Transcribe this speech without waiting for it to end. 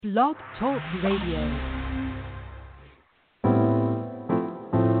Blog Talk Radio.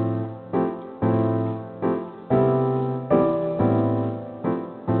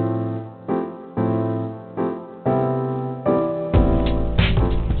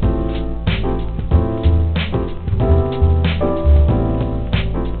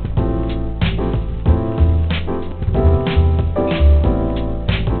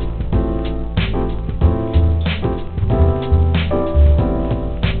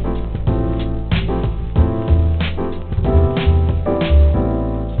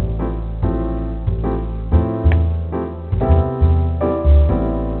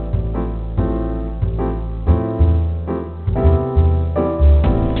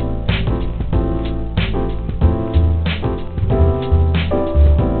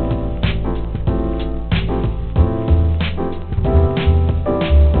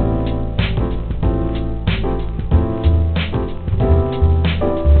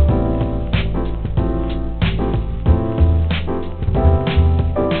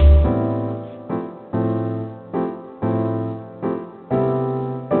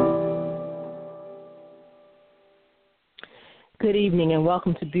 Good evening and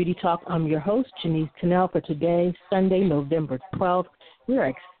welcome to Beauty Talk. I'm your host, Janice Cannell, for today, Sunday, November 12th. We are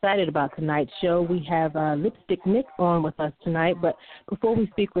excited about tonight's show. We have Lipsticknick on with us tonight, but before we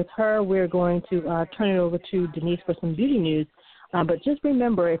speak with her, we're going to turn it over to Denise for some beauty news. But just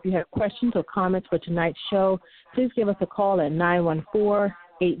remember, if you have questions or comments for tonight's show, please give us a call at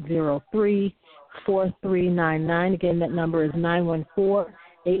 914-803-4399. Again, that number is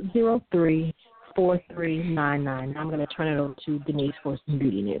 914-803-4399. I'm going to turn it over to Denise for some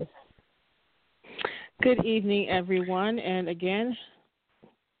beauty news. Good evening, everyone. And again,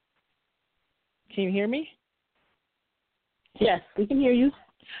 can you hear me? Yes, we can hear you.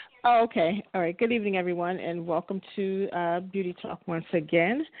 Oh, okay. All right. Good evening, everyone, and welcome to Beauty Talk once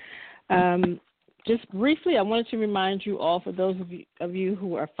again. Just briefly, I wanted to remind you all, for those of you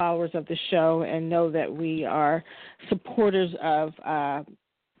who are followers of the show and know that we are supporters of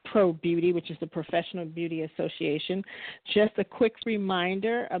Pro Beauty, which is the Professional Beauty Association. Just a quick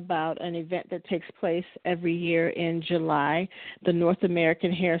reminder about an event that takes place every year in July, the North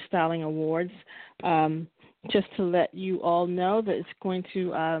American Hairstyling Awards. Just to let you all know that it's going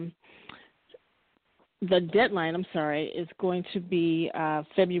to, the deadline, is going to be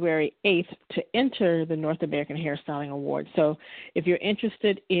February 8th to enter the North American Hairstyling Awards. So if you're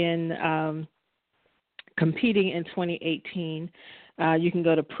interested in competing in 2018, you can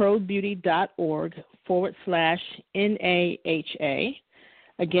go to probeauty.org/NAHA.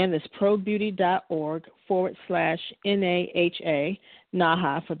 Again, that's probeauty.org/NAHA,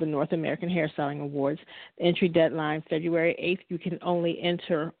 NAHA for the North American Hairstyling Awards. The entry deadline, February 8th. You can only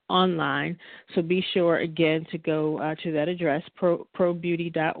enter online. So be sure, again, to go to that address,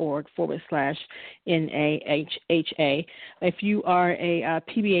 probeauty.org/NAHA. If you are a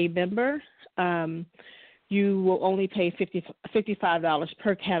PBA member, you will only pay $55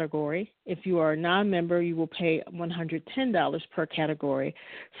 per category. If you are a non-member, you will pay $110 per category.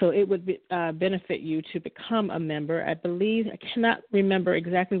 So it would benefit you to become a member. I cannot remember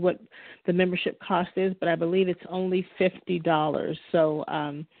exactly what the membership cost is, but I believe it's only $50. So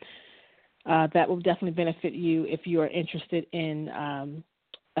that will definitely benefit you if you are interested in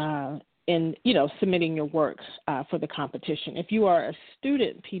submitting your work for the competition. If you are a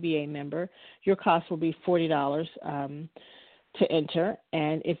student PBA member, your cost will be $40 to enter.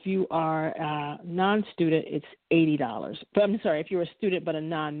 And if you are a non-student, it's $80. But I'm sorry, if you're a student but a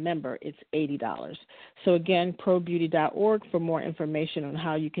non-member, it's $80. So again, probeauty.org for more information on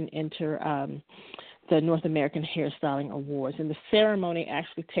how you can enter the North American Hairstyling Awards. And the ceremony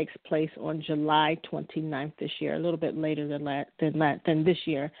actually takes place on July 29th this year, a little bit later than this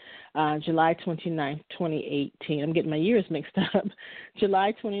year, July 29th, 2018. I'm getting my years mixed up.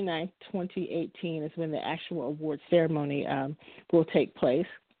 July 29th, 2018 is when the actual award ceremony will take place.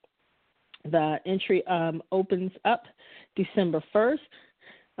 The entry opens up December 1st.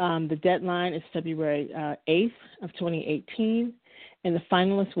 The deadline is February 8th of 2018, and the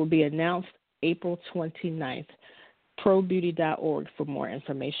finalists will be announced April 29th, probeauty.org for more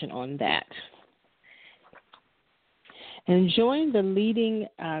information on that. And join the leading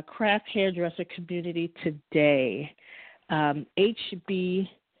craft hairdresser community today. HB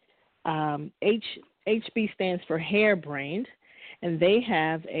stands for Hairbrained, and they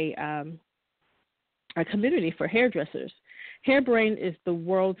have a community for hairdressers. Hairbrained is the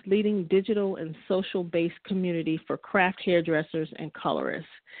world's leading digital and social-based community for craft hairdressers and colorists.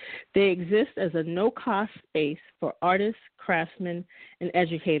 They exist as a no-cost space for artists, craftsmen, and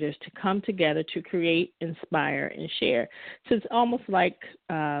educators to come together to create, inspire, and share. So it's almost like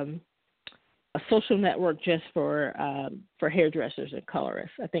a social network just for hairdressers and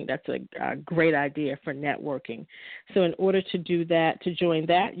colorists. I think that's a great idea for networking. So in order to do that, to join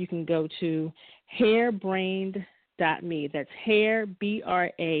that, you can go to hairbrained.me. That's hair,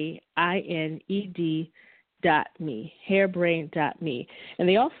 BRAINED.me, hairbrained.me. And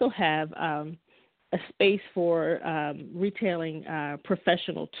they also have a space for retailing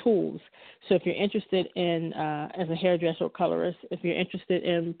professional tools. So if you're interested in, as a hairdresser or colorist, if you're interested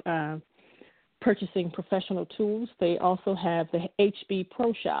in purchasing professional tools, they also have the HB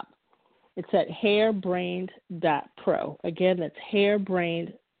Pro Shop. It's at hairbrained.pro. Again, that's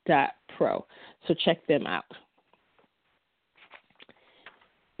hairbrained.pro. So check them out.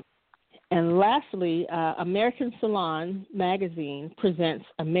 And lastly, American Salon Magazine presents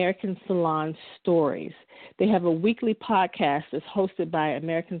American Salon Stories. They have a weekly podcast that's hosted by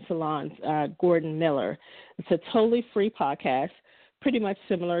American Salon's Gordon Miller. It's a totally free podcast, pretty much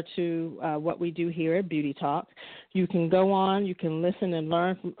similar to what we do here at Beauty Talk. You can go on, you can listen and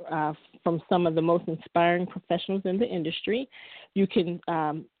learn from some of the most inspiring professionals in the industry. You can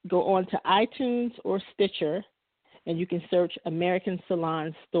go on to iTunes or Stitcher, and you can search American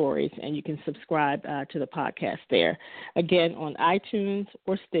Salon Stories, and you can subscribe to the podcast there. Again, on iTunes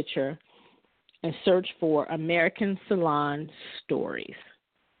or Stitcher, and search for American Salon Stories.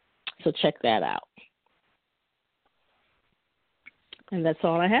 So check that out. And that's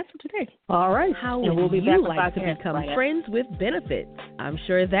all I have for today. All right. How and we'll would be you back like to become friends with benefits? I'm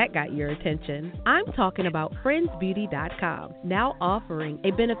sure that got your attention. I'm talking about friendsbeauty.com, now offering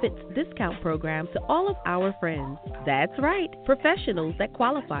a benefits discount program to all of our friends. That's right. Professionals that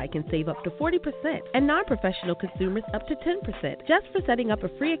qualify can save up to 40% and non-professional consumers up to 10% just for setting up a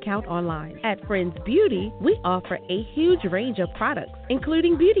free account online. At Friends Beauty, we offer a huge range of products,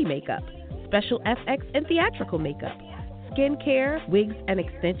 including beauty makeup, special FX and theatrical makeup, skincare, wigs and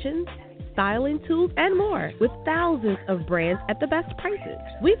extensions, styling tools, and more, with thousands of brands at the best prices.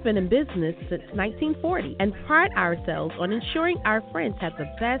 We've been in business since 1940 and pride ourselves on ensuring our friends have the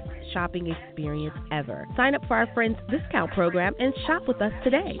best shopping experience ever. Sign up for our Friends discount program and shop with us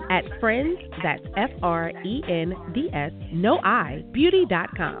today at Friends, that's FRENDS, no I,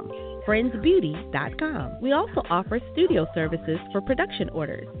 beauty.com. friendsbeauty.com. We also offer studio services for production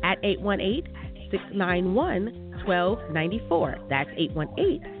orders at 818-691-1294. That's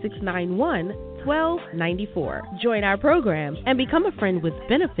 818-691-1294. Join our program and become a friend with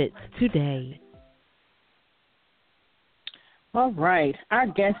benefits today. All right. Our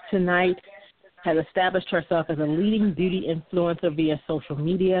guest tonight has established herself as a leading beauty influencer via social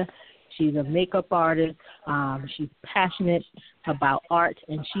media. She's a makeup artist. She's passionate about art,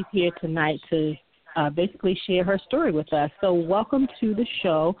 and she's here tonight to basically share her story with us. So welcome to the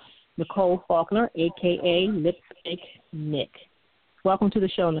show, Nicole Faulkner, a.k.a. Lipsticknick. Welcome to the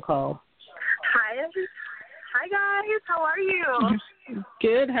show, Nicole. Hi, guys. How are you?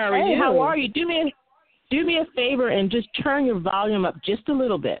 Good. How are you? Hey, how are you? Do me a favor and just turn your volume up just a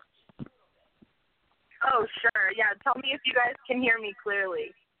little bit. Oh, sure. Yeah, tell me if you guys can hear me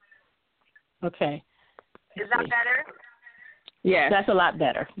clearly. Okay. Is that better? Yes. That's a lot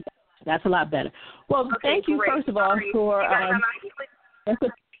better. Well, okay, thank you, great. first of all, for...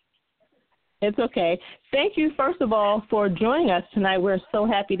 It's okay. Thank you, first of all, for joining us tonight. We're so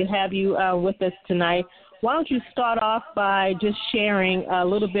happy to have you with us tonight. Why don't you start off by just sharing a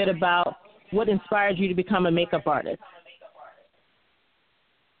little bit about what inspired you to become a makeup artist?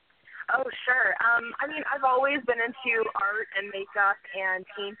 Oh, sure. I've always been into art and makeup and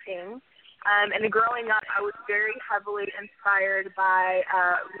painting. And growing up, I was very heavily inspired by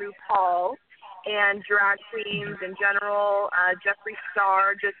RuPaul and drag queens in general, Jeffree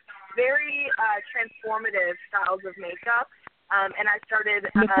Star, just very transformative styles of makeup. And I started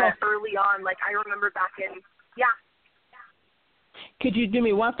early on, like I remember back in, Could you do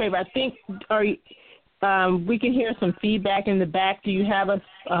me one favor? I think we can hear some feedback in the back. Do you have us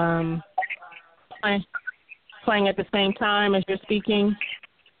playing at the same time as you're speaking?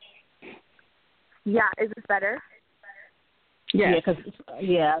 Yeah, is this better? Yes.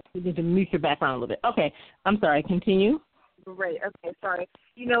 Yeah, you need to mute your background a little bit. Okay, I'm sorry. Continue. Great. Okay, sorry.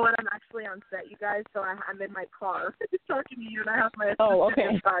 You know what? I'm actually on set, you guys, so I'm in my car talking to you, and I have my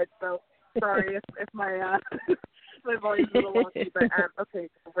assistant inside. So sorry if my My volume's a little wonky, but okay,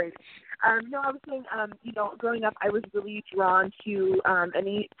 great. No, I was saying, growing up, I was really drawn to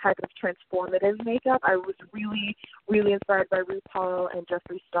any type of transformative makeup. I was really, really inspired by RuPaul and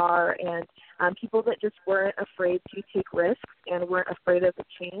Jeffree Star and people that just weren't afraid to take risks and weren't afraid of the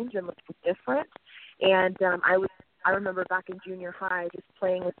change and looking different. And I remember back in junior high just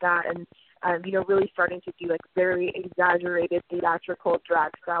playing with that and really starting to do like very exaggerated theatrical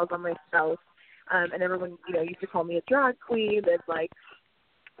drag styles on myself. And everyone, used to call me a drag queen and like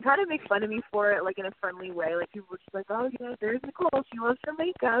kind of make fun of me for it, like in a friendly way. Like people were just like, oh, there's Nicole, she loves her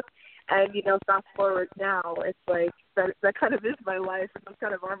makeup. And, fast forward now, it's like that kind of is my life and those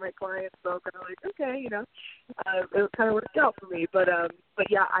kind of are my clients. So I'm kind of like, okay, it kind of worked out for me. But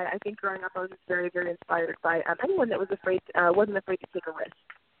yeah, I think growing up I was just very, very inspired by anyone that wasn't afraid to take a risk.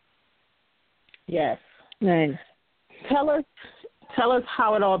 Yes. Nice. Tell us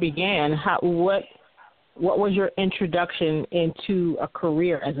how it all began. What was your introduction into a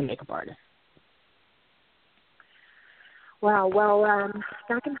career as a makeup artist? Wow. Well,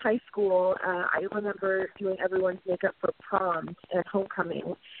 back in high school, I remember doing everyone's makeup for prom and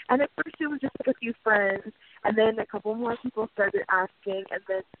homecoming. And at first it was just like a few friends, and then a couple more people started asking, and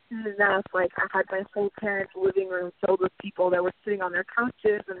then soon enough, like I had my whole parents' living room filled with people that were sitting on their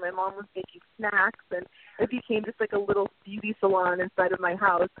couches, and my mom was making snacks, and it became just like a little beauty salon inside of my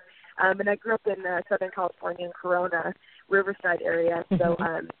house. And I grew up in Southern California in Corona, Riverside area. So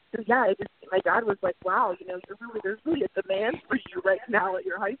yeah, my dad was like, wow, there's really a demand for you right now at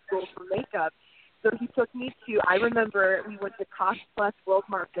your high school for makeup. So he took me I remember we went to Cost Plus World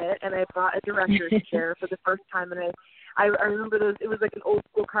Market, and I bought a director's chair for the first time. And I remember it was like an old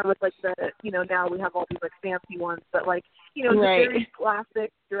school kind of like the, now we have all these like fancy ones, but like, the very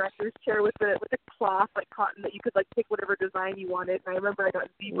classic director's chair with the cloth, like cotton that you could like pick whatever design you wanted. And I remember I got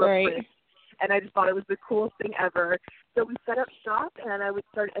zebra print, and I just thought it was the coolest thing ever. So we set up shop, and I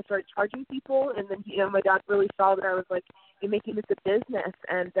started charging people, and then my dad really saw that I was like, you're making this a business,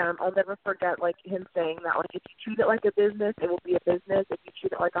 and I'll never forget like him saying that, like, if you treat it like a business, it will be a business. If you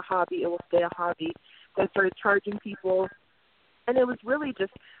treat it like a hobby, it will stay a hobby. So I started charging people, and it was really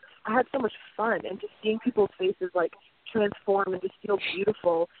just, I had so much fun, and just seeing people's faces like transform and just feel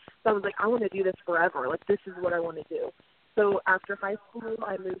beautiful. So I was like, I want to do this forever. Like, this is what I want to do. So after high school,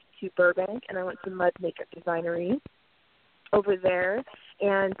 I moved to Burbank, and I went to Mud Makeup Designery over there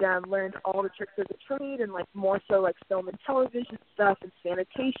and learned all the tricks of the trade and, like, more so, like, film and television stuff and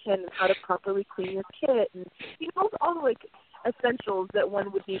sanitation and how to properly clean your kit and, all the, like, essentials that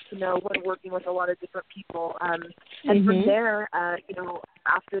one would need to know when working with a lot of different people. And from there,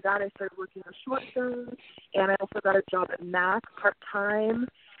 after that, I started working on short films, and I also got a job at MAC part-time.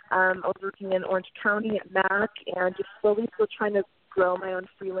 I was working in Orange County at MAC and just slowly still trying to grow my own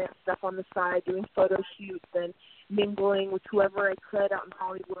freelance stuff on the side, doing photo shoots and mingling with whoever I could out in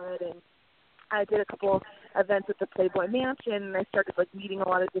Hollywood. And I did a couple events at the Playboy Mansion, and I started like meeting a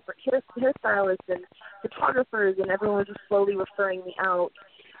lot of different hairstylists and photographers, and everyone was just slowly referring me out.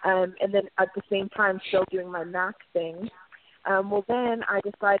 And then at the same time still doing my MAC thing. Well, then I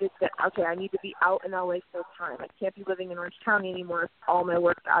decided that, okay, I need to be out in LA full time. I can't be living in Orange County anymore if all my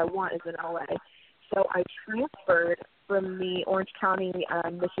work that I want is in LA. So I transferred from the Orange County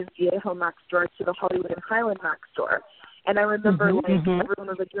Mission Viejo MAC store to the Hollywood and Highland MAC store. And I remember, everyone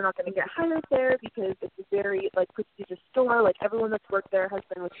was like, you're not going to get hired there because it's a very, like, prestigious store. Like, everyone that's worked there has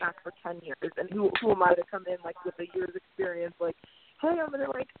been with MAC for 10 years. And who am I to come in, like, with a year's experience? Like, hey, I'm going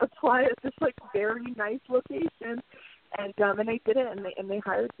to, like, apply at this, like, very nice location. And I did it, and they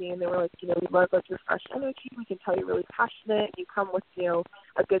hired me, and they were like, we love, like, your fresh energy. We can tell you're really passionate. You come with,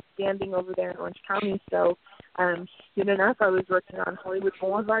 a good standing over there in Orange County. So, soon enough, I was working on Hollywood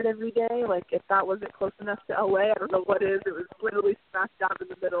Boulevard every day. Like, if that wasn't close enough to LA, I don't know what is. It was literally smack dab in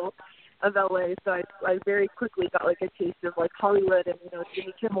the middle of LA. So I very quickly got, like, a taste of, like, Hollywood, and,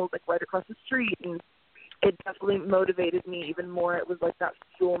 Jimmy Kimmel's, like, right across the street. And it definitely motivated me even more. It was like that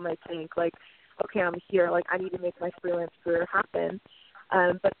fuel in my tank, like, okay, I'm here. Like, I need to make my freelance career happen.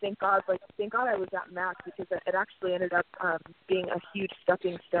 But thank God I was at MAC because it actually ended up being a huge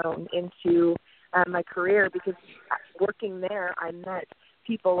stepping stone into my career, because working there, I met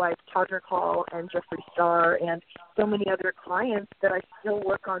people like Todrick Hall and Jeffree Star and so many other clients that I still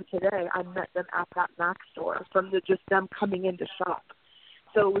work on today. I met them at that MAC store from just them coming in to shop.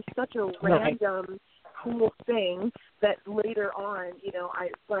 So it was such a random, cool thing that later on, I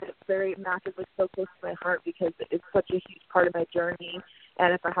find it very, MAC is like so close to my heart because it's such a huge part of my journey.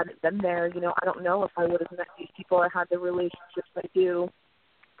 And if I hadn't been there, I don't know if I would have met these people or had the relationships I do.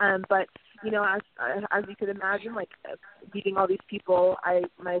 But, you know, as you could imagine, like, meeting all these people,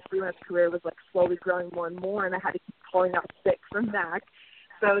 my freelance career was, like, slowly growing more and more, and I had to keep calling out sick from Mac.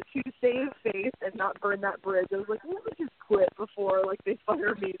 So to save face and not burn that bridge, I was like, let me just quit before, like, they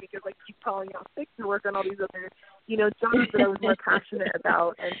fire me because I keep calling out sick to work on all these other, you know, jobs that I was more passionate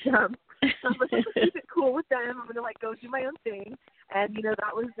about. And so I was like, let's keep it cool with them. I'm going to, like, go do my own thing. And, you know,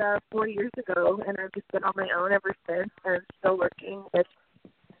 that was 4 years ago, and I've just been on my own ever since, and still working with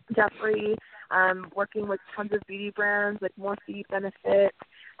Jeffrey, working with tons of beauty brands like Morphe, Benefit,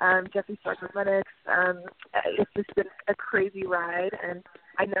 Jeffree Star Cosmetics. It's just been a crazy ride, and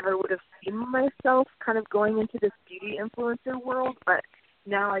I never would have seen myself kind of going into this beauty influencer world, but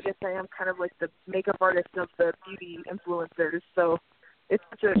now I guess I am kind of like the makeup artist of the beauty influencers. So it's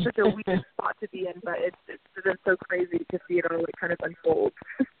such a weird spot to be in, but it's been so crazy to see it all like kind of unfold.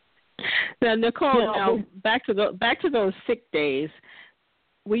 Now, Nicole, back to those sick days.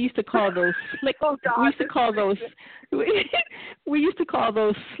 We used to call those slick. Oh, God, we used to call those. We used to call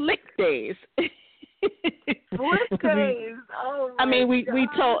those slick days. Slick days. Oh my I mean, we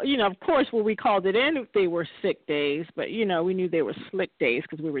God. told, you know, of course, when we called it in, they were sick days, but you know, we knew they were slick days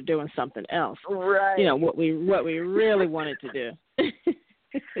because we were doing something else. Right. You know what we really wanted to do.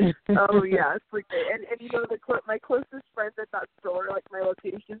 Oh yeah, slick day. And you know, my closest friends at that store, like my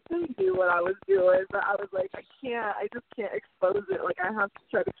location, they knew what I was doing, but I was like, I just can't expose it. Like I have to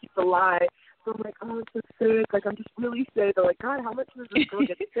try to keep the lie. So I'm like, oh, I'm so sick. Like I'm just really sick. They're like, God, how much does this girl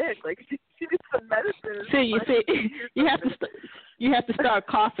get sick? Like she needs some medicine. You have to start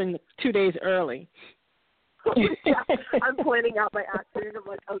coughing 2 days early. Yeah, I'm planning out my acting, and I'm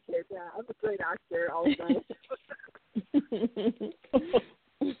like, okay, yeah, I'm a great actor also.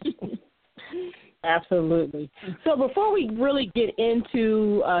 Absolutely. So before we really get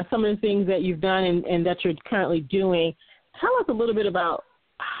into some of the things that you've done and that you're currently doing, tell us a little bit about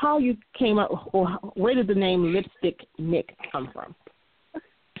how you came up, or where did the name Lipsticknick come from?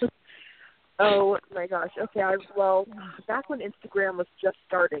 Oh my gosh. Okay. Well, back when Instagram was just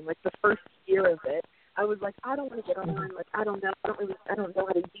starting, like the first year of it, I was like, I don't want to get on. Like, I don't know. I don't know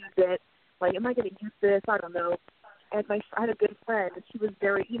how to use it. Like, am I going to use this? I don't know. And I had a good friend, and she was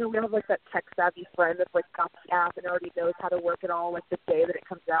very, you know, we have like that tech savvy friend that's like got the app and already knows how to work it all like the day that it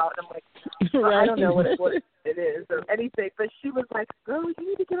comes out. And I'm like, Right. I don't know what it is or anything. But she was like, girl, you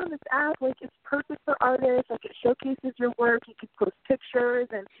need to get on this app. Like, it's perfect for artists. Like, it showcases your work. You can post pictures,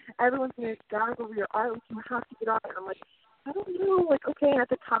 and everyone's going to dive over your art. Like, you have to get on it. And I'm like, I don't know. Like, okay. At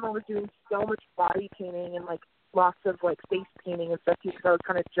the time, I was doing so much body painting and like lots of like face painting and stuff too, because I was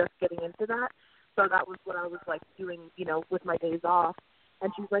kind of just getting into that. So that was what I was, like, doing, you know, with my days off.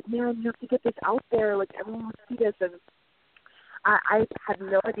 And she was like, man, you have to get this out there. Like, everyone would see this. And I had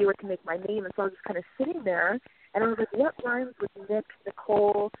no idea where to make my name. And so I was just kind of sitting there. And I was like, what rhymes with Nick,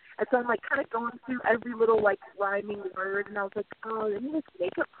 Nicole? And so I'm, like, kind of going through every little, like, rhyming word. And I was like, oh, any like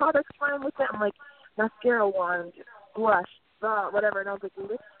makeup products rhyme with it? I'm like, mascara wand, blush, whatever. And I was like,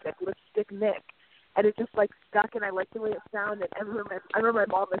 Lipsticknick. And it just, like, stuck, and I liked the way it sounded. And I remember my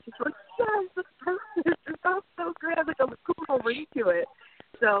mom, and she was like, yes, that's perfect. It sounds so great. I was like, oh, cool, ring to it.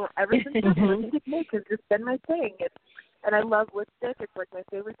 So ever since then, Lipsticknick has just been my thing. And I love lipstick. It's, like, my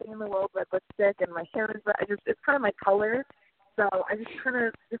favorite thing in the world, red lipstick. And my hair is red. It's kind of my color. So I just kind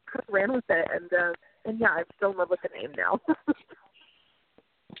of ran with it. And yeah, I'm still in love with the name now.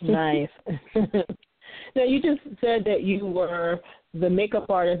 Nice. Now, you just said that you were the makeup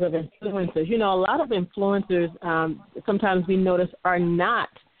artist of influencers. You know, a lot of influencers, sometimes we notice, are not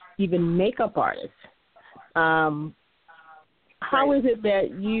even makeup artists. How is it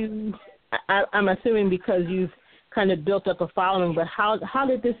that you, I'm assuming because you've kind of built up a following, but how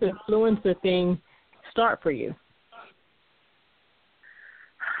did this influencer thing start for you?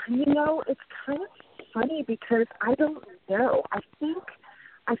 You know, it's kind of funny because I don't know.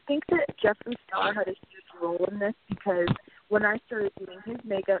 I think that Jeffree Star had a huge role in this because when I started doing his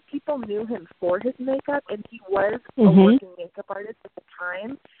makeup, people knew him for his makeup, and he was a working makeup artist at the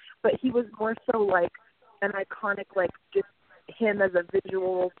time, but he was more so like an iconic, like just him as a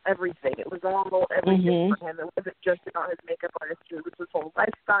visual everything. It was all everything for him. It wasn't just about his makeup artistry. It was his whole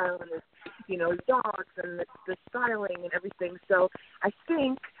lifestyle and his, you know, his dogs and the styling and everything. So I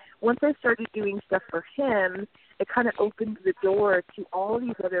think once I started doing stuff for him, it kind of opened the door to all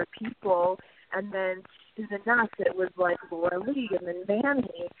these other people. And then soon enough, it was like Laura Lee and then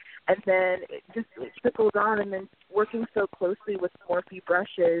Manny. And then it trickled on. And then working so closely with Morphe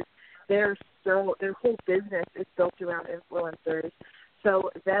brushes, their whole business is built around influencers. So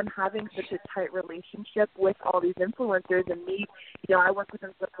them having such a tight relationship with all these influencers, and me, you know, I work with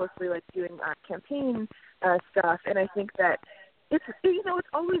them so closely, like doing campaign stuff. And I think that it's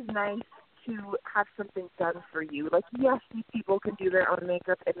always nice to have something done for you. Like, yes, these people can do their own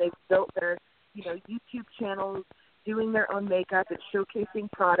makeup, and they've built their, YouTube channels doing their own makeup and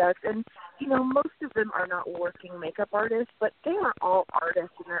showcasing products. And, most of them are not working makeup artists, but they are all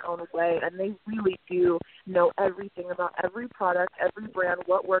artists in their own way, and they really do know everything about every product, every brand,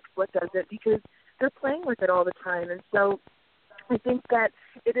 what works, what doesn't, because they're playing with it all the time. And so I think that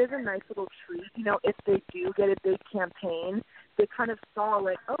it is a nice little treat, if they do get a big campaign. They kind of saw,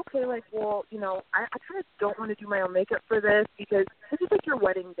 okay, well, I kind of don't want to do my own makeup for this because this is like your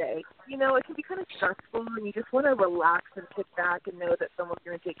wedding day. It can be kind of stressful, and you just want to relax and kick back and know that someone's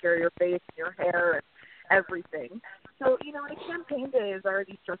going to take care of your face and your hair and everything. So, a campaign day is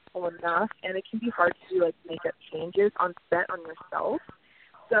already stressful enough, and it can be hard to do, makeup changes on set on yourself.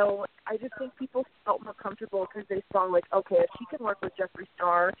 So I just think people felt more comfortable because they saw, okay, if she can work with Jeffree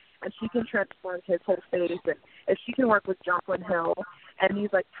Star and she can transform his whole face, and if she can work with Jocelyn Hill and these,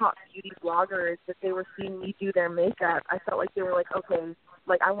 top beauty bloggers that they were seeing me do their makeup, I felt like they were okay,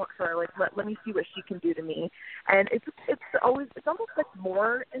 I want her, let me see what she can do to me. And it's almost,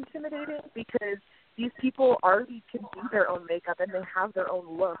 more intimidating because these people already can do their own makeup and they have their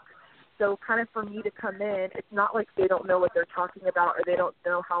own look. So kind of for me to come in, it's not like they don't know what they're talking about or they don't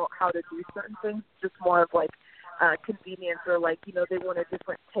know how to do certain things. It's just more of convenience or they want a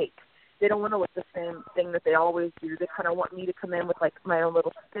different take. They don't want to look the same thing that they always do. They kind of want me to come in with my own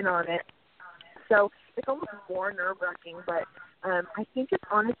little spin on it. So it's almost more nerve-wracking, but I think it's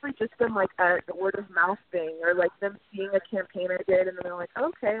honestly just been a word of mouth thing or them seeing a campaign I did and then they're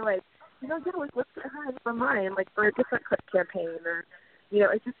okay, let's get her for mine, for a different campaign or.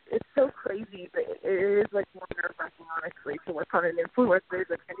 It's so crazy, but it is more nerve-wracking, honestly, to work on an influencer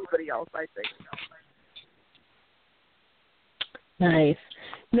than anybody else, I think. Nice.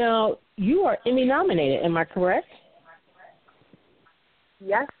 Now, you are Emmy nominated, am I correct?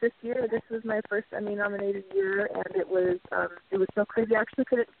 Yes, this year. This was my first Emmy nominated year, and it was so crazy. I actually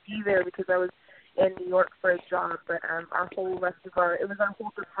couldn't be there because I was in New York for a job, but it was our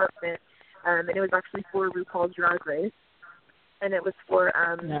whole department, and it was actually for RuPaul's Drag Race. And it was for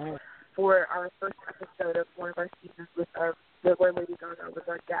our first episode of one of our seasons where Lady Gaga was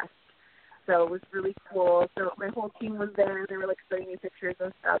our guest. So it was really cool. So my whole team was there. They were sending me pictures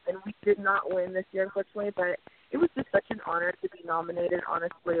and stuff. And we did not win this year, unfortunately. But it was just such an honor to be nominated.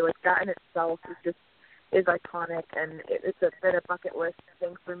 Honestly, that in itself is iconic, and it's been a bucket list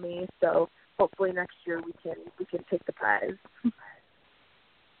thing for me. So hopefully next year we can take the prize.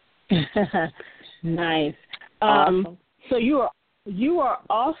 Nice. Awesome. So you are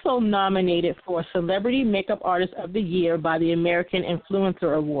also nominated for Celebrity Makeup Artist of the Year by the American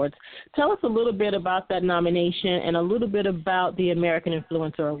Influencer Awards. Tell us a little bit about that nomination and a little bit about the American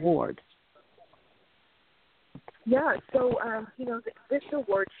Influencer Awards. Yeah, so this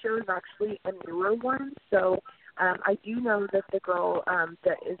award show is actually a newer one. So I do know that the girl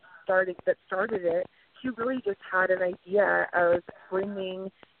that started it, she really just had an idea of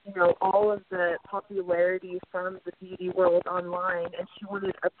bringing all of the popularity from the beauty world online, and she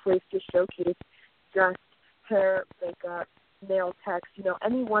wanted a place to showcase just hair, makeup, nail techs,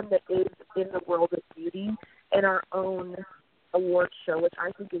 anyone that is in the world of beauty in our own award show, which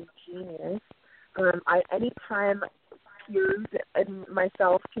I think is genius. Anytime peers and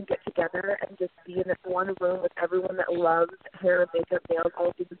myself can get together and just be in this one room with everyone that loves hair, makeup, nails,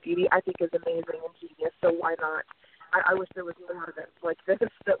 all things beauty, I think is amazing and genius, so why not? I wish there was more events like this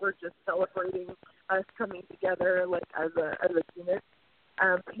that were just celebrating us coming together as a unit.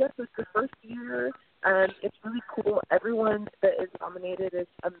 But yes, it's the first year. It's really cool. Everyone that is nominated is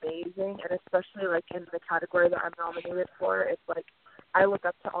amazing, and especially in the category that I'm nominated for, it's I look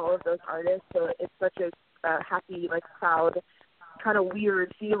up to all of those artists. So it's such a happy, proud, kind of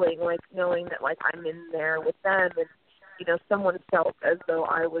weird feeling, knowing that I'm in there with them and. Someone felt as though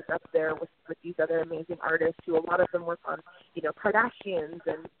I was up there with these other amazing artists who a lot of them work on, Kardashians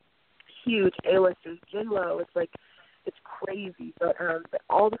and huge A-listers, J-Lo. It's crazy, but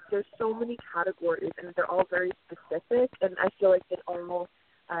there's so many categories and they're all very specific, and I feel like they all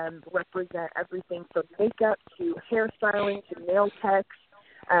represent everything from makeup to hairstyling to nail techs.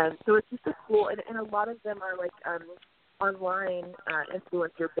 So it's just a cool, and a lot of them are online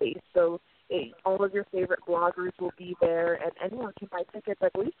influencer based. So all of your favorite bloggers will be there, and anyone can buy tickets. I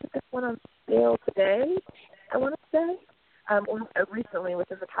believe tickets went on sale today, I want to say, or recently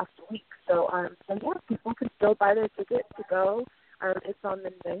within the past week. So yeah, people can still buy their tickets to go. It's on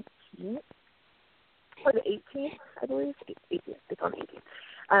the 19th or the 18th, I believe. 18th. It's on the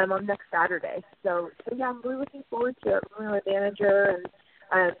 18th. On next Saturday. So yeah, I'm really looking forward to it. I'm with my manager,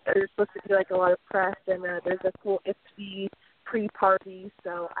 and there's supposed to be a lot of press, and there's a cool Ipsy pre-party.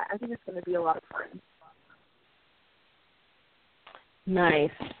 So I think it's going to be a lot of fun.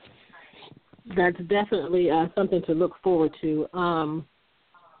 Nice. That's definitely something to look forward to. So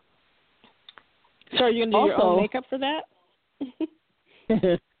are you going to do your own makeup for that?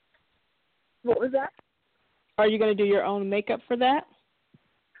 What was that? Are you going to do your own makeup for that?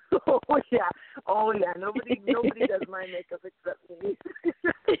 Oh yeah. Nobody does my makeup except me.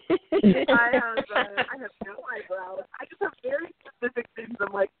 I have no eyebrows. I just have very specific things.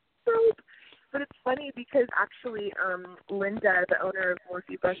 I'm like, nope. But it's funny because actually, Linda, the owner of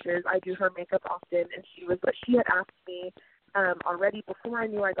Morphe Brushes, I do her makeup often, and she had asked me already before I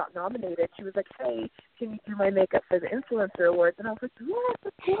knew I got nominated. She was like, "Hey, can you do my makeup for the Influencer Awards?" And I was like, "Yes,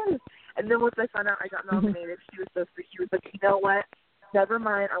 of course." And then once I found out I got nominated, she was so sweet. She was like, "You know what? Never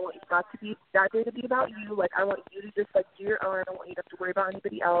mind. I want that day to be about you. Like, I want you to just like do your own. I don't want you to have to worry about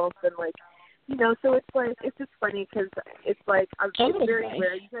anybody else." And like, so it's like, it's just funny because it's like, it's very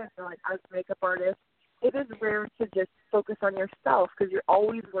rare. You guys know, like, as a makeup artist, it is rare to just focus on yourself because you're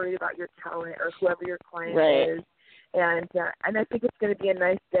always worried about your talent or whoever your client is. And I think it's going to be a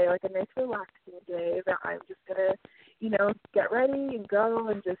nice day, like a nice relaxing day that I'm just going to, get ready and go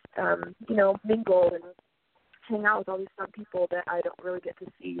and just, mingle and hang out with all these fun people that I don't really get to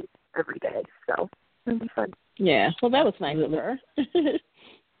see every day. So it's going to be fun. Yeah. Well, that was nice of her.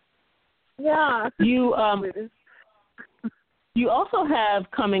 Yeah. You also have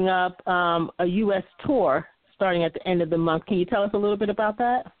coming up a U.S. tour starting at the end of the month. Can you tell us a little bit about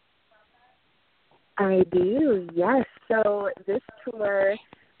that? I do, yes. So this tour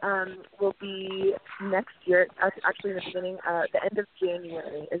will be next year. Actually, in the beginning, the end of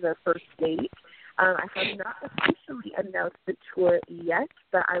January is our first date. I have not officially announced the tour yet,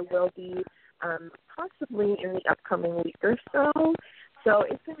 but I will be possibly in the upcoming week or so. So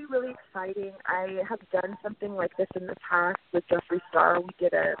it's going to be really exciting. I have done something like this in the past with Jeffree Star. We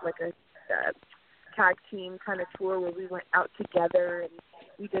did a tag team kind of tour where we went out together and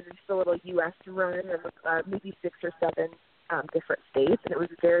we did just a little U.S. run of maybe 6 or 7 different states, and it was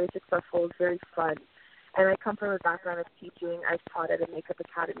very successful. It was very fun. And I come from a background of teaching. I've taught at a makeup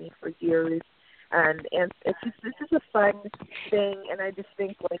academy for years. And it's just a fun thing, and I just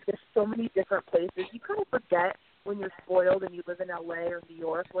think, like, there's so many different places. You kind of forget when you're spoiled and you live in L.A. or New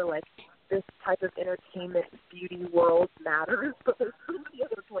York where, like, this type of entertainment, beauty world matters, but there's so many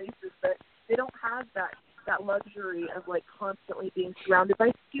other places that they don't have that luxury of, like, constantly being surrounded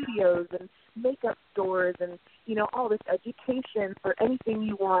by studios and makeup stores and, all this education for anything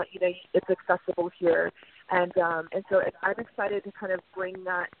you want. It's accessible here. And so I'm excited to kind of bring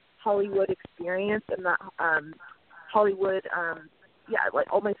that Hollywood experience and that Hollywood, like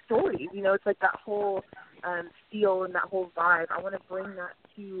all my stories, it's like that whole feel and that whole vibe. I want to bring that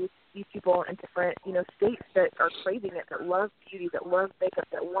to these people in different, states that are craving it, that love beauty, that love makeup,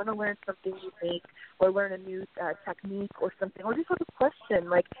 that want to learn something unique or learn a new technique or something, or just have a question,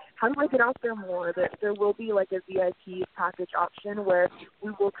 like, how do I get out there more? There will be like a VIP package option where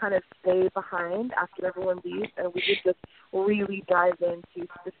we will kind of stay behind after everyone leaves, and we just really dive into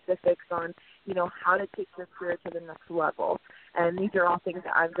specifics on, how to take your career to the next level. And these are all things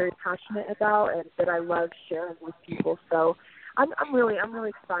that I'm very passionate about and that I love sharing with people. So I'm really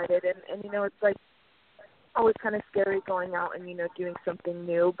excited, and it's like always kind of scary going out and doing something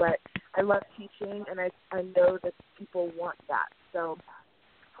new, but I love teaching, and I know that people want that. So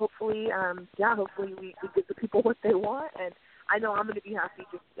hopefully we give the people what they want, and I know I'm going to be happy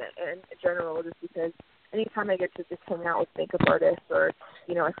just in general, just because anytime I get to just hang out with makeup artists or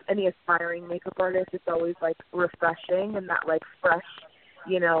any aspiring makeup artist, it's always like refreshing, and that like fresh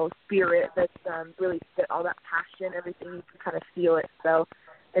spirit that's really all that passion, everything, you can kind of feel it. So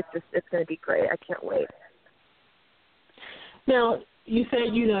it's going to be great. I can't wait. Now, you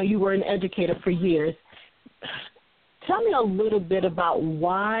said, you were an educator for years. Tell me a little bit about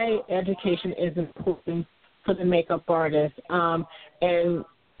why education is important for the makeup artist, and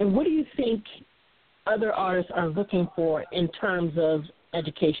what do you think other artists are looking for in terms of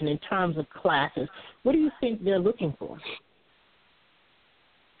education, in terms of classes? What do you think they're looking for?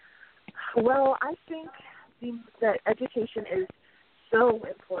 Well, I think that education is so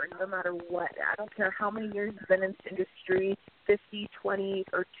important no matter what. I don't care how many years you've been in this industry, 50, 20,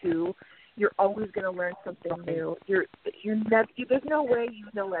 or 2, you're always going to learn something new. There's no way you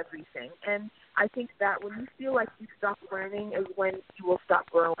know everything. And I think that when you feel like you stop learning is when you will stop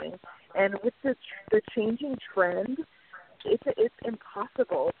growing. And with the changing trend, it's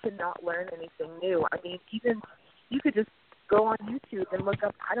impossible to not learn anything new. I mean, even you could just go on YouTube and look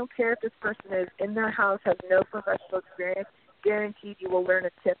up, I don't care if this person is in their house, has no professional experience, guaranteed you will learn a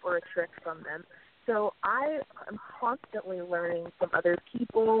tip or a trick from them. So I am constantly learning from other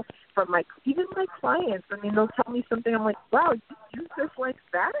people, from even my clients. I mean, they'll tell me something. I'm like, wow, you use this like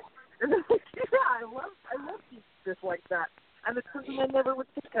that? And they're like, yeah, I love to use this like that. And it's something I never would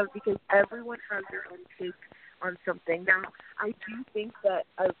think of because everyone has their own take on something. Now, I do think that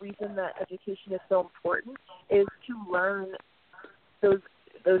a reason that education is so important is to learn those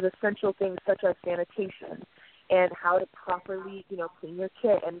essential things such as sanitation and how to properly, clean your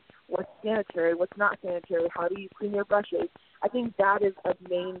kit and what's sanitary, what's not sanitary, how do you clean your brushes. I think that is a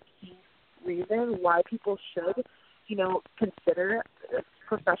main key reason why people should, consider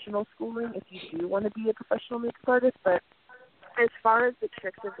professional schooling if you do want to be a professional makeup artist. But as far as the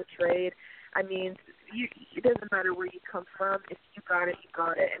tricks of the trade, I mean, it doesn't matter where you come from. If you got it, you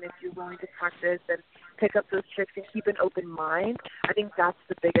got it. And if you're willing to practice and pick up those tricks and keep an open mind, I think that's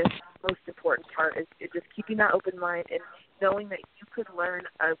the biggest, most important part is just keeping that open mind and knowing that you could learn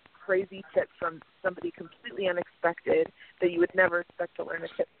a crazy tip from somebody completely unexpected that you would never expect to learn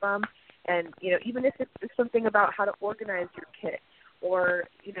a tip from. And, even if it's something about how to organize your kit or,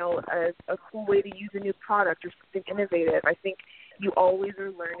 a cool way to use a new product or something innovative, I think you always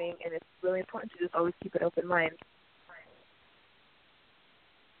are learning, and it's really important to just always keep an open mind.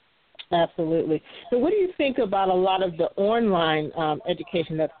 Absolutely. So what do you think about a lot of the online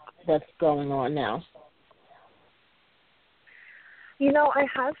education that's going on now? I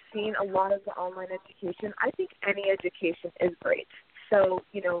have seen a lot of the online education. I think any education is great. So,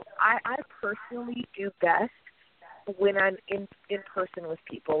 I personally do best when I'm in person with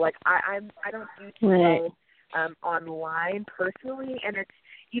people. Like I don't do too well online personally, and it's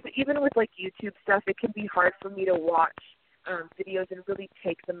even with like YouTube stuff, it can be hard for me to watch videos and really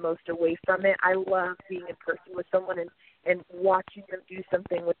take the most away from it. I love being in person with someone and watching them do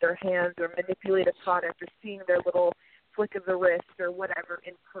something with their hands or manipulate a product or seeing their little flick of the wrist or whatever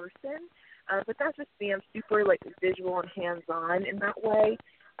in person. But that's just me. I'm super like visual and hands-on in that way.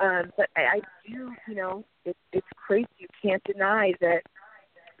 But I do, it's crazy. You can't deny that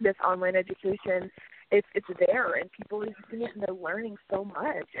this online education, it's there, and people are using it, and they're learning so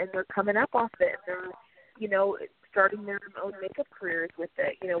much, and they're coming up off it. They're, starting their own makeup careers with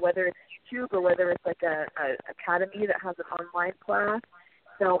it, whether it's YouTube or whether it's like a academy that has an online class.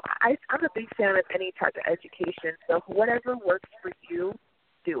 So I'm a big fan of any type of education. So whatever works for you,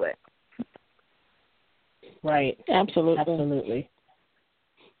 do it. Right. Absolutely.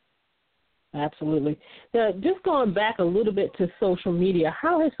 Just going back a little bit to social media,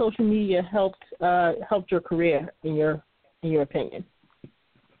 how has social media helped your career in your opinion?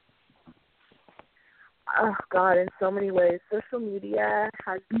 Oh God, in so many ways. Social media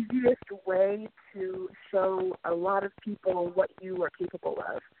has the easiest way to show a lot of people what you are capable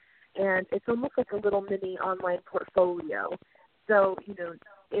of. And it's almost like a little mini online portfolio. So,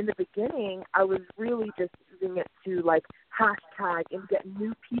 in the beginning, I was really just using it to like hashtag and get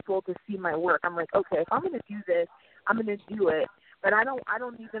new people to see my work. I'm like, okay, if I'm going to do this, I'm going to do it. But I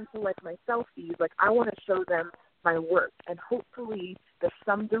don't need them to like my selfies. Like I want to show them my work, and hopefully there's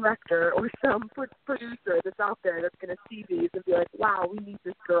some director or some producer that's out there that's going to see these and be like, wow, we need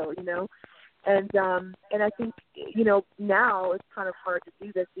this girl, And I think, now it's kind of hard to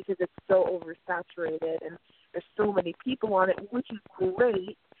do this because it's so oversaturated and there's so many people on it, which is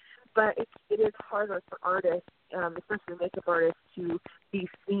great, but it is harder for artists, especially makeup artists, to be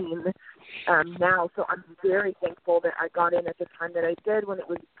seen now. So I'm very thankful that I got in at the time that I did when it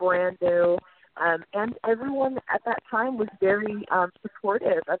was brand new. And everyone at that time was very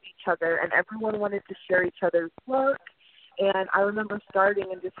supportive of each other, and everyone wanted to share each other's work. And I remember starting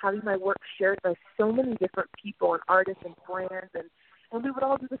and just having my work shared by so many different people and artists and brands, and we would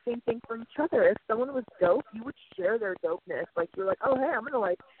all do the same thing for each other. If someone was dope, you would share their dopeness. Like, you're like, oh, hey, I'm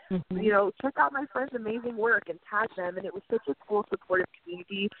going to, check out my friend's amazing work and tag them. And it was such a cool, supportive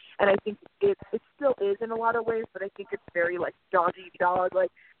community. And I think it still is in a lot of ways, but I think it's very, dog-eat-dog,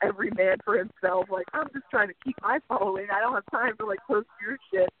 every man for himself. I'm just trying to keep my following. I don't have time to, post your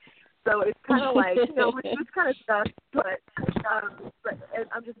shit. So it's kind of it's kind of stuff, but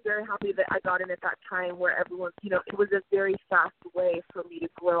I'm just very happy that I got in at that time where everyone, it was a very fast way for me to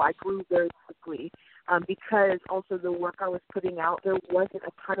grow. I grew very quickly because also the work I was putting out, there wasn't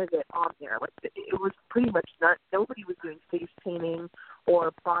a ton of it on there. It was pretty much nobody was doing face painting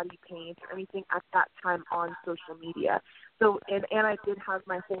or body paint or anything at that time on social media. So, and I did have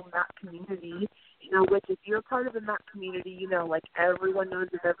my whole MAC community, which if you're part of the MAC community, everyone knows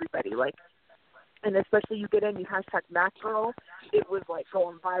of everybody. And especially you get in, you hashtag MAC girl, it was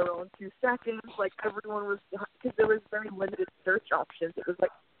going viral in 2 seconds. Everyone was, because there was very limited search options. It was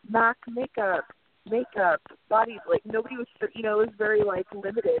MAC makeup, body, nobody was, it was very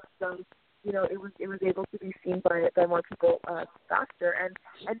limited. So it was able to be seen by more people faster.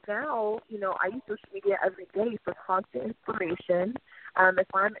 And now, I use social media every day for constant inspiration. If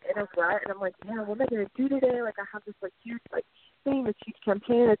I'm in a rut and I'm like, yeah, what am I going to do today? Like, I have this huge thing, this huge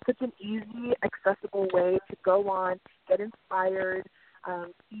campaign. It's such an easy, accessible way to go on, get inspired,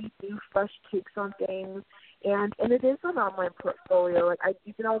 see new, fresh takes on things, and it is an online portfolio. Like, I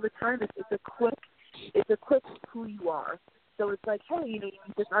use it all the time. It's a quick who you are. So it's like, hey, you meet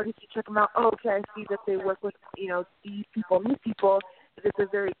this artist, you check them out. Oh, okay, I see that they work with, these people, new people. It's a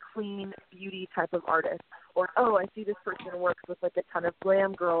very clean beauty type of artist. Or, oh, I see this person works with a ton of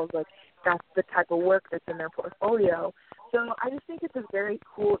glam girls. Like, that's the type of work that's in their portfolio. So I just think it's a very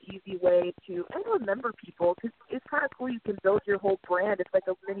cool, easy way to remember people, because it's kind of cool. You can build your whole brand. It's like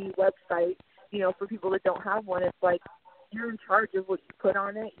a mini website, for people that don't have one. It's like you're in charge of what you put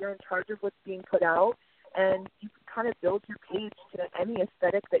on it. You're in charge of what's being put out. And you can kind of build your page to any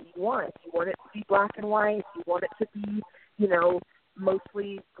aesthetic that you want. If you want it to be black and white, if you want it to be,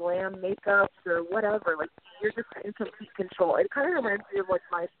 mostly glam makeups or whatever, you're just in complete control. It kind of reminds me of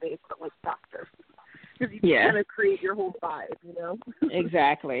MySpace, but faster. Because you can kind of create your whole vibe,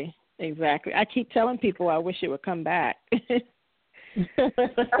 Exactly. I keep telling people I wish it would come back. Oh my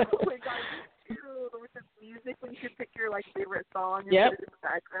God, me too. With the music, when you can pick your favorite song and put it in the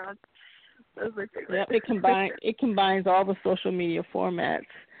background. Those are favorite. Yep, it combines all the social media formats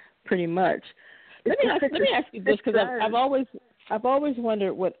pretty much. Let me ask you this, because I've always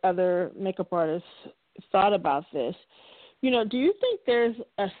wondered what other makeup artists thought about this. Do you think there's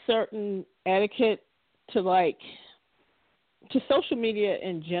a certain etiquette to social media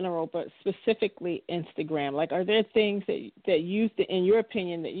in general, but specifically Instagram? Are there things that you, in your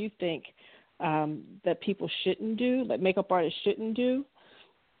opinion, that you think that people shouldn't do, that makeup artists shouldn't do?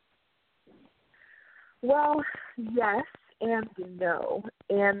 Well, yes and no.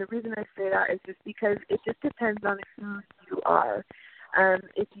 And the reason I say that is just because it just depends on who you are.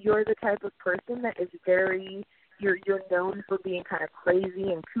 If you're the type of person that is you're known for being kind of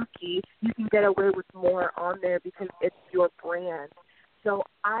crazy and kooky, you can get away with more on there because it's your brand. So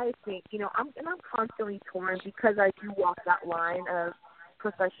I think, I'm constantly torn because I do walk that line of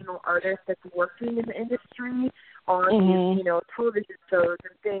professional artist that's working in the industry on these, television shows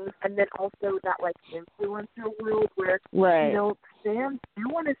and things, and then also that influencer world where fans do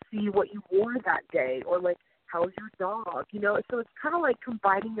want to see what you wore that day, or how's your dog, so it's kind of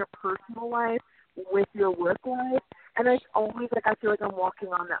combining your personal life with your work life. And it's always I feel like I'm walking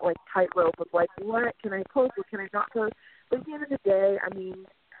on that tightrope of what can I post, what can I not post. But at the end of the day,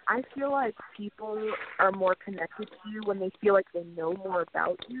 I feel like people are more connected to you when they feel like they know more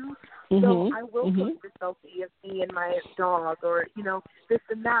about you. So I will post a selfie of me and my dog, or, this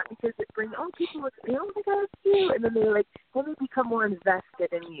and that, because it brings, people look at me, oh my God, it's you. And then they become more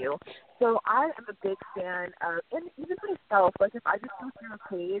invested in you. So I am a big fan of, and even myself, if I just go through a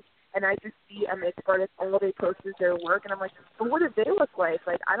page and I just see a makeup artist, all they post is their work, and I'm like, well, what do they look like?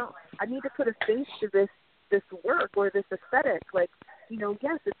 I need to put a face to this work or this aesthetic.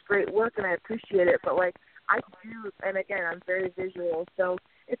 Yes, it's great work and I appreciate it, but I do, and again, I'm very visual, so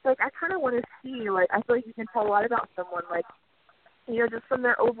it's I kind of want to see, I feel like you can tell a lot about someone, just from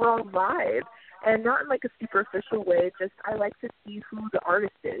their overall vibe, and not in a superficial way, just I like to see who the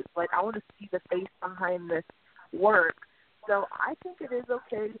artist is. I want to see the face behind this work. So I think it is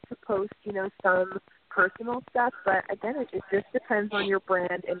okay to post, some personal stuff, but again, it just depends on your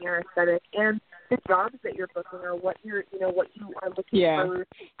brand and your aesthetic and the jobs that you're booking, or what what you are looking for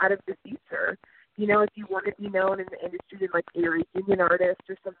out of the future. If you want to be known in the industry as a reunion artist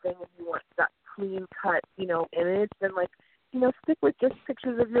or something, and you want that clean cut, image, then stick with just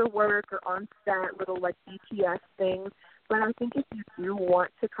pictures of your work or on set, little BTS things. But I think if you do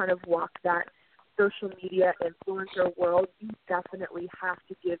want to kind of walk that social media influencer world, you definitely have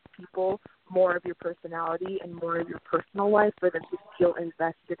to give people more of your personality and more of your personal life for them to feel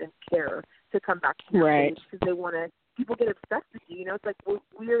invested and care to come back to your page, because they want to. People get obsessed with you. It's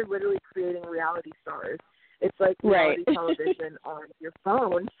we are literally creating reality stars. It's reality television on your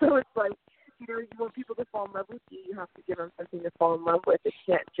phone. So it's you want people to fall in love with you. You have to give them something to fall in love with. It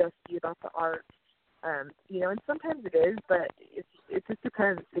can't just be about the art. And sometimes it is, but it just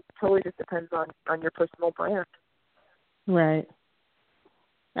depends. It totally just depends on your personal brand. Right.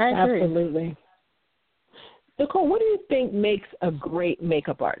 I agree. Absolutely. Nicole, what do you think makes a great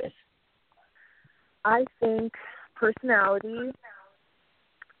makeup artist? I think personality,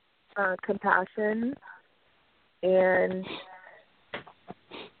 compassion, and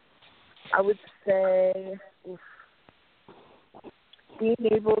I would say being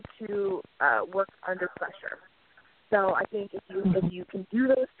able to work under pressure. So I think if you can do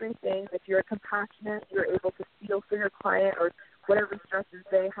those three things, if you're compassionate, you're able to feel for your client or whatever stresses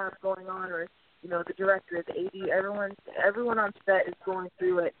they have going on, or the director, the AD, everyone on set is going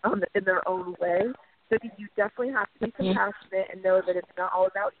through it in their own way. So I think you definitely have to be compassionate and know that it's not all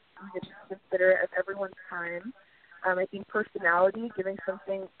about you. You have to be considerate of everyone's time. I think personality, giving them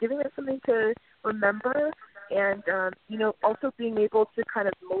something to remember, and also being able to kind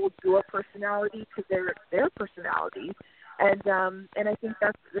of mold your personality to their personality, and I think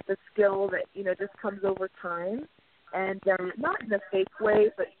that's a skill that just comes over time, and not in a fake way,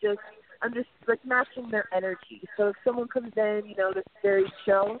 but just like matching their energy. So if someone comes in, that's very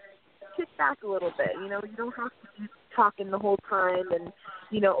chill, kick back a little bit. You don't have to be talking the whole time and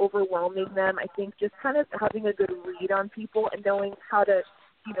overwhelming them. I think just kind of having a good read on people and knowing how to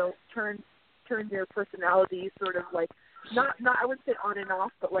turn their personality sort of like not I wouldn't say on and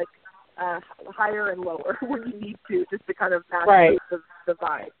off, but like higher and lower when you need to, just to kind of match the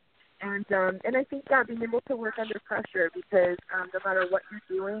vibe. And I think being able to work under pressure, because no matter what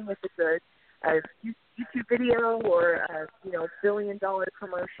you're doing, if it's a YouTube video or a $billion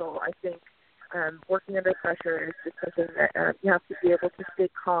commercial, I think working under pressure is just something that you have to be able to stay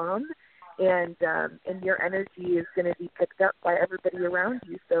calm, and your energy is going to be picked up by everybody around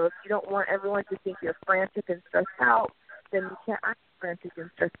you. So if you don't want everyone to think you're frantic and stressed out, then you can't act frantic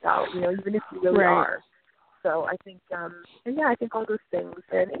and stressed out, even if you really are. So I think, I think all those things,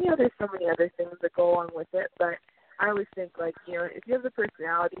 and there's so many other things that go along with it, but I always think, like, if you have the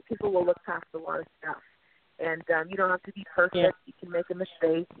personality, people will look past a lot of stuff. And you don't have to be perfect. Yeah. You can make a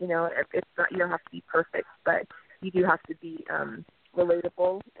mistake. It's not. You don't have to be perfect, but you do have to be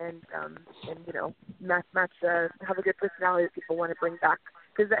relatable and match. Have a good personality that people want to bring back.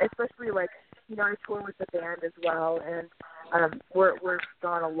 Because especially I tour with the band as well, and we're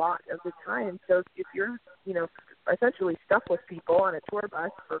gone a lot of the time. So if you're essentially stuck with people on a tour bus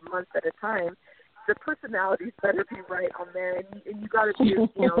for months at a time, the personalities better be right on there, and you got to be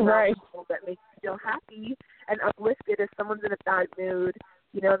around people that make you feel happy and uplifted. If someone's in a bad mood,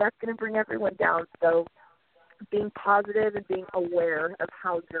 that's going to bring everyone down. So being positive and being aware of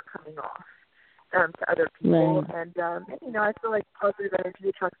how you're coming off to other people, and I feel like positive energy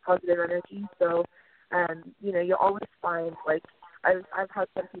attracts positive energy. So you'll always find, like, I've had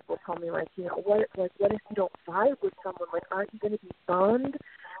some people tell me, what if you don't vibe with someone? Like, aren't you going to be bummed?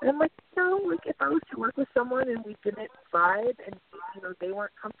 And I'm like, no, if I was to work with someone and we didn't vibe and, they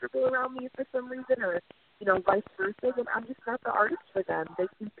weren't comfortable around me for some reason, or, vice versa, then I'm just not the artist for them. They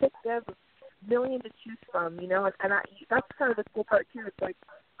can pick them a million to choose from, and that's kind of the cool part too. It's like,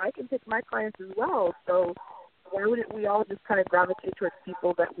 I can pick my clients as well. So why wouldn't we all just kind of gravitate towards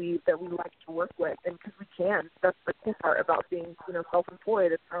people that we like to work with? And because we can. That's the cool part about being,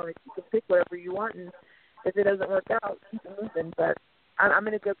 self-employed. It's kind of like you can pick whatever you want, and if it doesn't work out, keep it moving. But I'm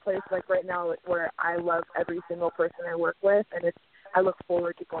in a good place, like right now, where I love every single person I work with, and I look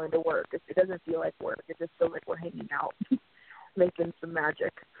forward to going to work. It doesn't feel like work. It just feels like we're hanging out, making some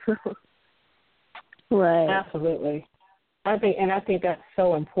magic. Right. Absolutely. I think that's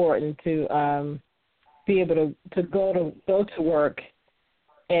so important to be able to go to work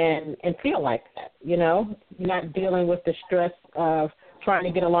and feel like that, not dealing with the stress of trying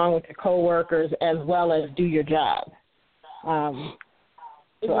to get along with your coworkers as well as do your job.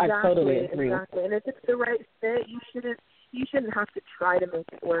 So I totally agree. Exactly. And if it's the right fit, you shouldn't have to try to make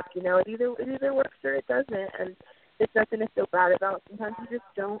it work. It either works or it doesn't, and it's nothing to feel bad about. Sometimes you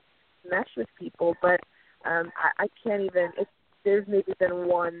just don't mesh with people, but I can't even. There's maybe been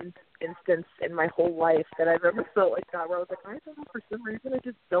one instance in my whole life that I've ever felt like that, where I was like, I don't know, for some reason I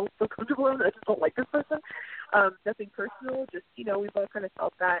just don't feel comfortable and I just don't like this person. Nothing personal, just, we've all kind of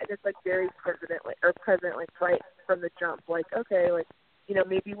felt that, and it's like very present, like right from the jump, like, okay, like,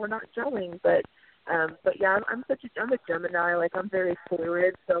 maybe we're not gelling, but yeah, I'm a Gemini, like, I'm very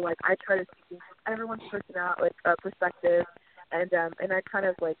fluid, so like I try to see everyone's personality, like perspective. And I kind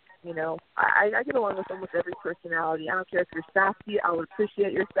of like, I get along with almost every personality. I don't care if you're sassy, I'll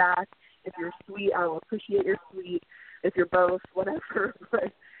appreciate your sass. If you're sweet, I will appreciate your sweet. If you're both, whatever.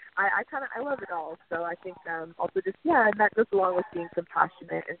 But I love it all. So I think also just, and that goes along with being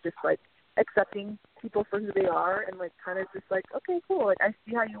compassionate and just like accepting people for who they are, and like kind of just like, okay, cool. Like, I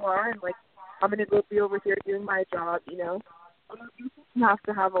see how you are, and like I'm going to go be over here doing my job, You have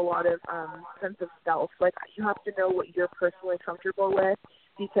to have a lot of sense of self. Like, you have to know what you're personally comfortable with,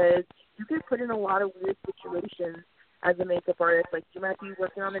 because you get put in a lot of weird situations as a makeup artist. Like, you might be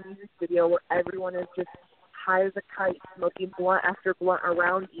working on a music video where everyone is just high as a kite, smoking blunt after blunt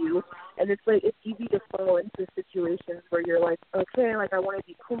around you. And it's like, it's easy to fall into situations where you're like, okay, like I want to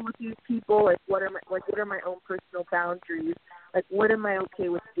be cool with these people. Like what are my own personal boundaries? Like what am I okay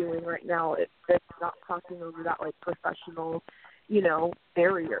with doing right now? It's not crossing over that like professional,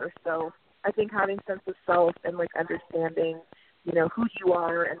 barrier. So I think having sense of self and like understanding, who you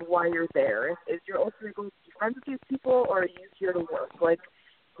are and why you're there. Is you're ultimately going to be friends with these people, or are you here to work? Like,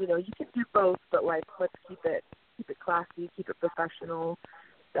 you can do both, but like let's keep it classy, keep it professional.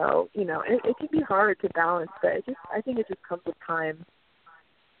 So, it can be hard to balance, but I think it just comes with time.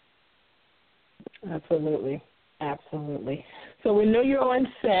 Absolutely. So we know you're on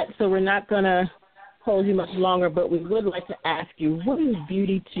set, so we're not going to hold you much longer, but we would like to ask you, what is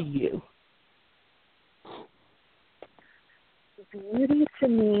beauty to you? Beauty to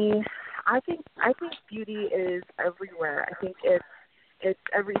me, I think beauty is everywhere. I think it's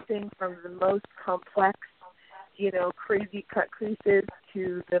everything from the most complex, crazy cut creases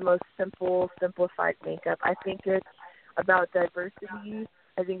to the most simplified makeup. I think it's about diversity.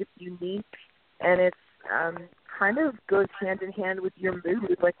 I think it's unique, and it's kind of goes hand in hand with your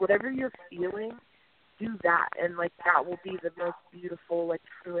mood. Like whatever you're feeling, do that, and like that will be the most beautiful, like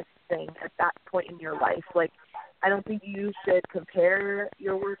truest thing at that point in your life. Like I don't think you should compare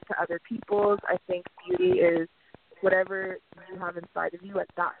your work to other people's. I think beauty is whatever you have inside of you at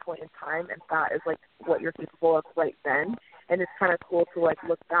that point in time, and that is like what you're capable of right then. And it's kind of cool to like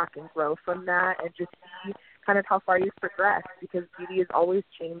look back and grow from that and just see kind of how far you've progressed, because beauty is always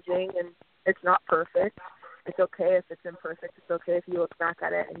changing and it's not perfect. It's okay if it's imperfect. It's okay if you look back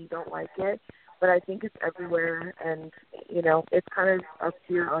at it and you don't like it. But I think it's everywhere, and, it's kind of up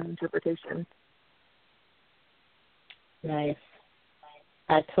to your own interpretation. Nice.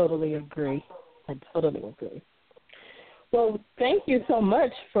 I totally agree. Well, thank you so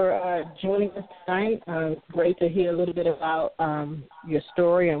much for joining us tonight. It's great to hear a little bit about your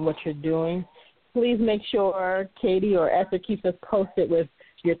story and what you're doing. Please make sure Katie or Esther keeps us posted with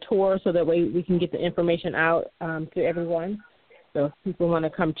your tour so that way we can get the information out to everyone. So if people want to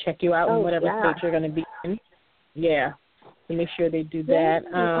come check you out in whatever state you're going to be in. Yeah. So make sure they do that.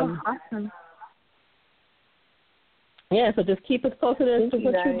 Awesome. Yeah, so just keep us posted as to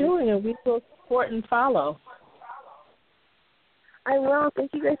what you're doing, and we will support and follow. I will.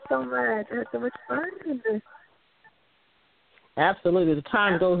 Thank you guys so much. I had so much fun in this. Absolutely. The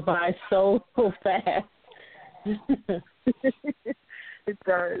time goes by so fast. It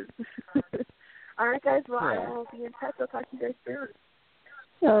does. All right, guys. Well, I will be in touch. I'll talk to you guys soon.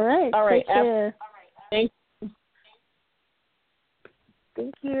 All right. Take care. Thank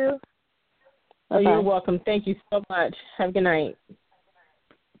you. Oh, you're welcome. Thank you so much. Have a good night.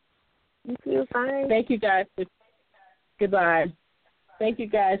 You too. Bye. Thank you, guys. Goodbye. Thank you,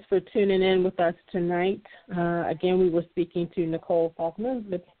 guys, for tuning in with us tonight. Again, we were speaking to Nicole Faulkner,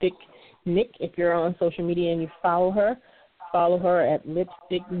 Lipsticknick. If you're on social media and you follow her at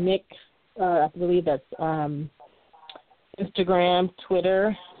Lipsticknick. I believe that's Instagram,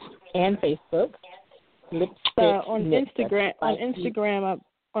 Twitter, and Facebook.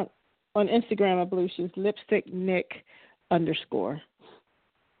 On Instagram, I believe she's Lipsticknick _.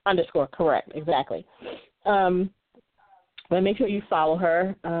 Correct, exactly. But make sure you follow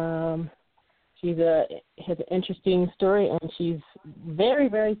her. She has an interesting story, and she's very,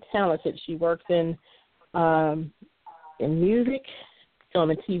 very talented. She works in music, film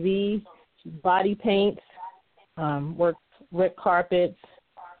and TV. She body paints, works red carpets,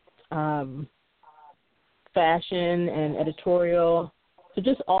 fashion and editorial. So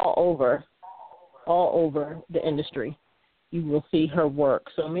just all over the industry, you will see her work.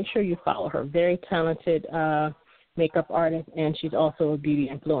 So make sure you follow her. Very talented makeup artist, and she's also a beauty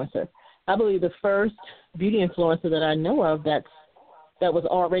influencer. I believe the first beauty influencer that I know of that was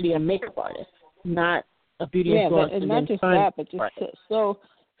already a makeup artist, not a beauty influencer. Yeah, and not just that, but just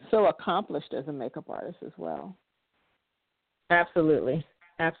so accomplished as a makeup artist as well. Absolutely.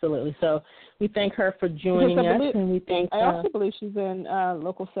 So we thank her for joining us, and we thank. I also believe she's in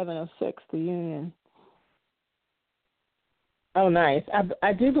Local 706, the union. Oh, nice.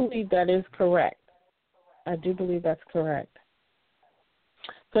 I do believe that is correct. That's correct.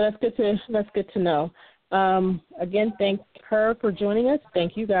 So that's good to know. Again, thank her for joining us.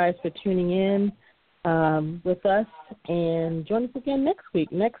 Thank you guys for tuning in with us, and join us again next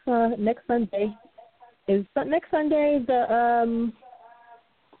week. Next Sunday is the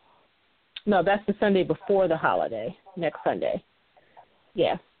no, that's the Sunday before the holiday. Next Sunday,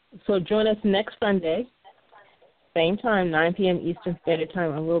 yeah. So join us next Sunday, same time, 9 p.m. Eastern Standard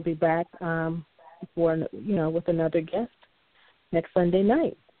Time, and we'll be back with another guest next Sunday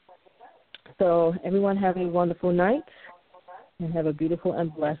night. So everyone have a wonderful night and have a beautiful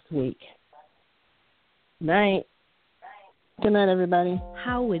and blessed week. Night. Good night, everybody.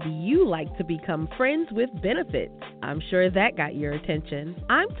 How would you like to become friends with benefits? I'm sure that got your attention.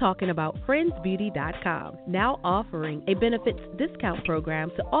 I'm talking about friendsbeauty.com, now offering a benefits discount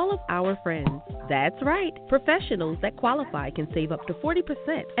program to all of our friends. That's right. Professionals that qualify can save up to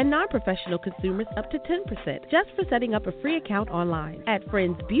 40% and non-professional consumers up to 10% just for setting up a free account online. At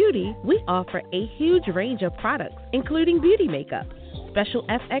Friends Beauty, we offer a huge range of products, including beauty makeup, special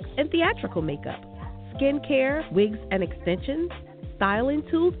FX and theatrical makeup, skincare, wigs and extensions, styling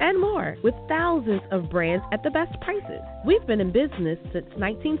tools, and more, with thousands of brands at the best prices. We've been in business since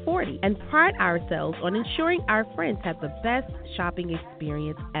 1940 and pride ourselves on ensuring our friends have the best shopping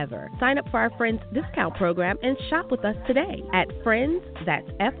experience ever. Sign up for our Friends discount program and shop with us today at Friends, that's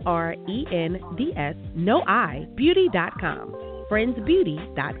FRENDS, no I, beauty.com.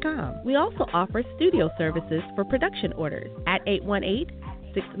 friendsbeauty.com. We also offer studio services for production orders at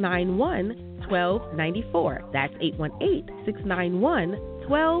 818-691-1294. That's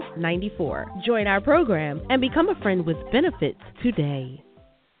 818-691-1294. Join our program and become a friend with benefits today.